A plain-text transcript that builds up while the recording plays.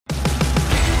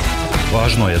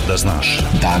Važno je da znaš.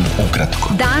 Dan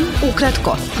ukratko. Dan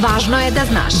ukratko. Važno je da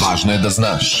znaš. Važno je da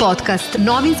znaš. Podcast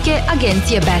novinske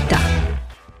agencije Beta.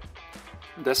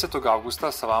 10.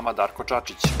 avgusta sa vama Darko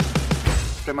Čačić.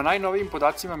 Prema najnovijim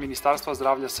podacima Ministarstva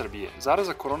zdravlja Srbije,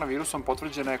 zaraza koronavirusom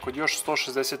potvrđena je kod još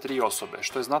 163 osobe,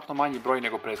 što je znatno manji broj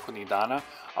nego prethodnih dana,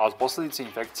 a od posledice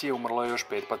infekcije umrlo je još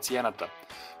 5 pacijenata.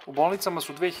 U bolnicama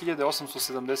su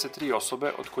 2873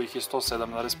 osobe, od kojih je 107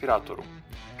 na respiratoru.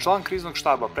 Član kriznog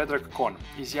štaba Predrag Kon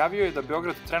izjavio je da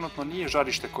Beograd trenutno nije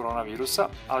žarište koronavirusa,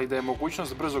 ali da je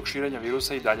mogućnost brzog širenja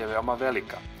virusa i dalje veoma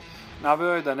velika.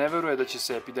 Naveo je da ne veruje da će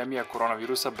se epidemija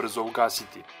koronavirusa brzo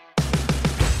ugasiti.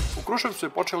 U Kruševcu je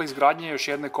počela izgradnja još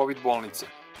jedne COVID bolnice.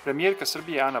 Premijerka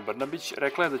Srbije Ana Brnabić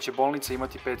rekla je da će bolnica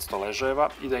imati 500 ležajeva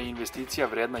i da je investicija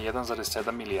vredna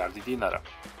 1,7 milijardi dinara.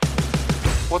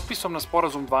 Potpisom na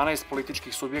sporazum 12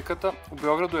 političkih subjekata, u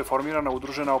Beogradu je formirana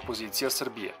udružena opozicija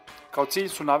Srbije. Kao cilj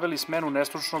su naveli smenu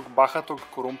nestručnog, bahatog,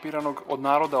 korumpiranog, od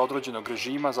naroda odrođenog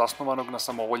režima zasnovanog na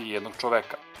samovolji jednog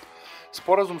čoveka.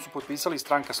 Sporazum su potpisali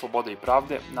Stranka slobode i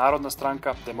pravde, Narodna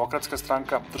stranka, Demokratska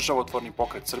stranka, Državotvorni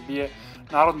pokret Srbije,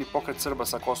 Narodni pokret Srba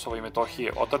sa Kosova i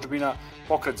Metohije Otadžbina,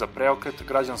 Pokret za preokret,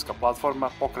 Građanska platforma,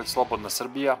 Pokret Slobodna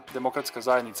Srbija, Demokratska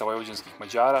zajednica vojvođanskih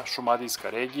Mađara, Šumadijska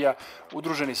regija,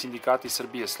 Udruženi sindikati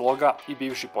Srbije Sloga i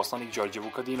bivši poslanik Đorđe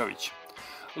Vukadinović.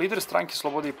 Lider Stranke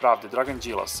slobode i pravde Dragan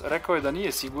Đilas rekao je da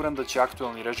nije siguran da će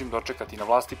aktuelni režim dočekati na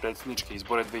vlasti predsjedničke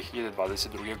izbore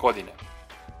 2022. godine.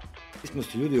 Mi smo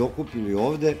se ljudi okupili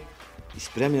ovde i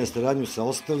spremni na saradnju sa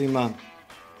ostalima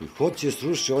koji hoće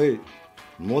srušiti ovaj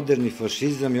moderni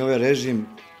fašizam i ovaj režim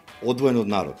odvojen od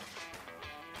naroda.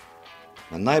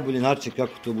 Na najbolji način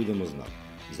kako to budemo znali.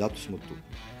 I zato smo tu.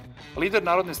 Lider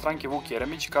Narodne stranke Vuk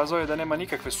Jeremić kazao je da nema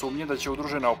nikakve sumnje da će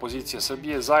udružena opozicija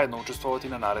Srbije zajedno učestvovati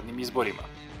na narednim izborima.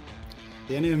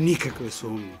 Ja nemam nikakve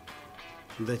sumnje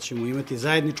da ćemo imati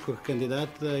zajedničkog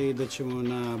kandidata i da ćemo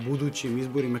na budućim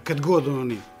izborima, kad god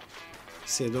oni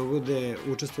se dogode,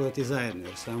 učestvovati zajedno,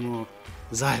 jer samo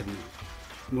zajedno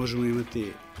možemo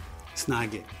imati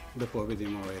snage da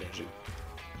pobedimo ovaj režim.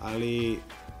 Ali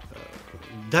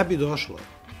da bi došlo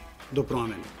do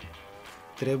promene,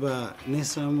 treba ne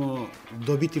samo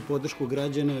dobiti podršku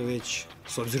građana, već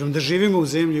s obzirom da živimo u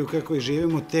zemlji u kakvoj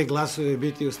živimo, te glasove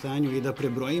biti u stanju i da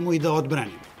prebrojimo i da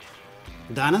odbranimo.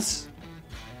 Danas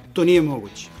to nije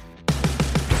moguće.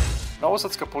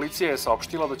 Novosadska policija je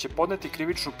saopštila da će podneti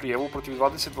krivičnu prijavu protiv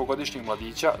 22-godišnjeg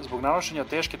mladića zbog nanošenja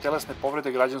teške telesne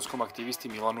povrede građanskom aktivisti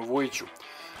Milanu Vujiću.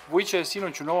 Vujića je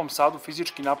sinoć u Novom Sadu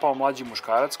fizički napao mlađi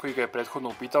muškarac koji ga je prethodno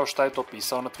upitao šta je to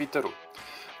pisao na Twitteru.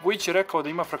 Vujić je rekao da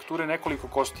ima frakture nekoliko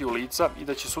kostiju lica i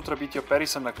da će sutra biti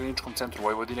operisan na Kliničkom centru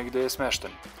Vojvodine gde je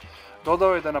smešten.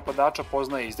 Dodao je da napadača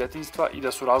poznaje iz detinjstva i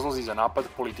da su razlozi za napad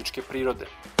političke prirode.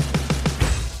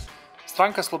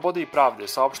 Stranka slobode i pravde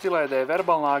saopštila je da je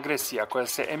verbalna agresija koja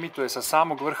se emituje sa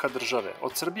samog vrha države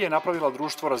od Srbije napravila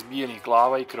društvo razbijenih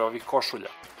glava i krvavih košulja.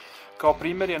 Kao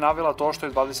primer je navela to što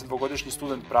je 22-godišnji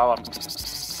student prava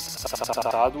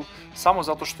Sadu samo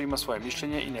zato što ima svoje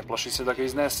mišljenje i ne plaši se da ga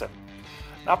iznese.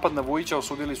 Napad na Vujića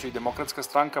osudili su i Demokratska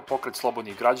stranka, Pokret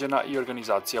slobodnih građana i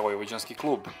organizacija Vojvođanski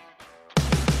klub.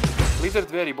 Lider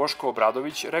Dveri Boško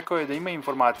Obradović rekao je da ima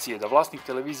informacije da vlasnik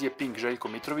televizije Pink Željko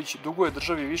Mitrović duguje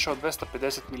državi više od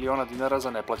 250 miliona dinara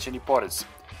za neplaćeni porez.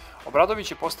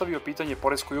 Obradović je postavio pitanje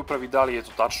poreskoj upravi da li je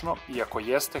to tačno i ako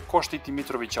jeste, ko štiti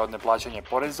Mitrovića od neplaćanja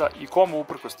poreza i komu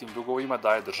uprkos tim dugovima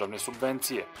daje državne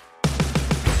subvencije.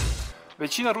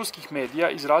 Većina ruskih medija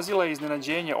izrazila je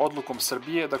iznenađenje odlukom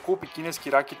Srbije da kupi kineski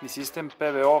raketni sistem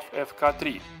PVO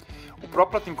FK-3. U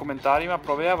propratnim komentarima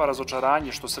provejava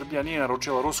razočaranje što Srbija nije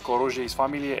naručila rusko oružje iz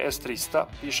familije S-300,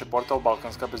 piše portal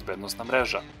Balkanska bezbednostna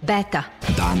mreža. Beta.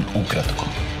 Dan ukratko.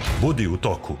 Budi u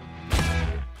toku.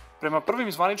 Prema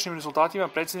prvim zvaničnim rezultatima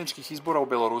predsjedničkih izbora u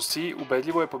Belorusiji,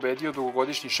 ubedljivo je pobedio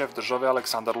dugogodišnji šef države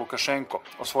Aleksandar Lukašenko,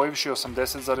 osvojivši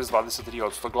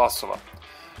 80,23% glasova.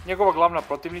 Njegova glavna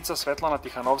protivnica Svetlana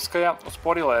Tihanovskaja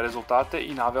osporila je rezultate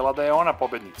i navela da je ona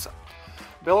pobednica.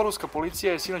 Beloruska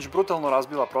policija je sinoć brutalno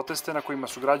razbila proteste na kojima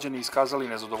su građani iskazali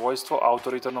nezadovoljstvo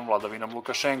autoritarnom vladavinom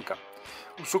Lukašenka.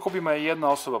 U sukobima je jedna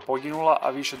osoba poginula, a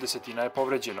više desetina je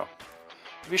povređeno.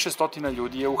 Više stotina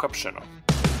ljudi je uhapšeno.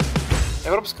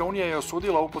 Evropska unija je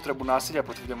osudila upotrebu nasilja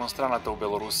protiv demonstranata u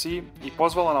Belorusiji i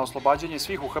pozvala na oslobađanje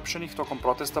svih uhapšenih tokom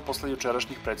protesta posle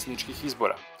jučerašnjih predsjedničkih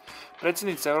izbora.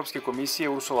 Predsjednica Evropske komisije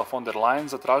Ursula von der Leyen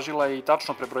zatražila je i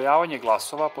tačno prebrojavanje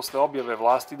glasova posle objave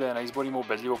vlasti da je na izborima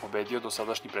ubedljivo pobedio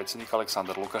dosadašnji predsjednik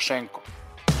Aleksandar Lukašenko.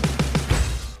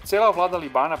 Cela vlada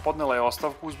Libana podnela je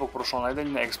ostavku zbog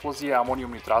prošlonedeljne eksplozije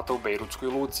amonijum nitrata u Bejrutskoj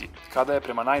luci, kada je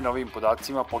prema najnovijim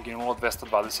podacima poginulo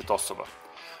 220 osoba.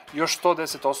 Još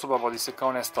 110 osoba vodi se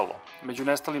kao nestalo. Među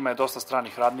nestalima je dosta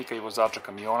stranih radnika i vozača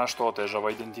kamiona, što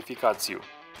otežava identifikaciju.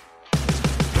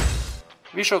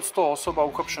 Više od 100 osoba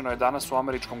uhapšeno je danas u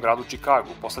američkom gradu Čikagu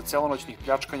posle celonoćnih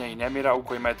pljačkanja i nemira u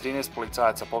kojima je 13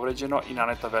 policajaca povređeno i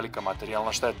naneta velika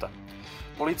materijalna šteta.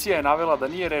 Policija je navela da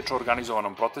nije reč o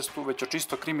organizovanom protestu, već o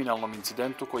čisto kriminalnom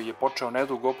incidentu koji je počeo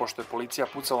nedugo pošto je policija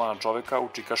pucala na čoveka u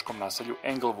čikaškom naselju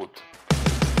Englewood.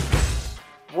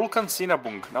 Vulkan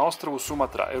Sinabung na ostrvu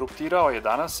Sumatra eruptirao je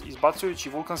danas izbacujući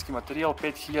vulkanski materijal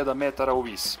 5000 metara u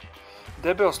vis.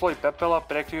 Debeo sloj pepela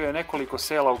prekrio je nekoliko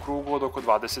sela u krugu od oko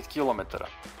 20 km.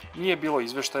 Nije bilo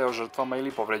izveštaja o žrtvama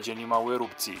ili povređenima u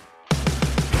erupciji.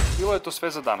 Bilo je to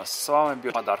sve za danas. S vama je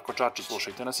bio Darko Čačić.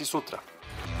 Slušajte nas i sutra.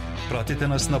 Pratite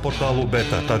nas na portalu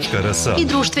beta.rs I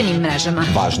društvenim mrežama.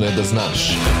 Važno je da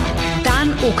znaš.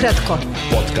 Dan ukratko.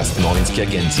 Podcast novinske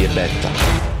agencije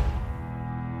Beta.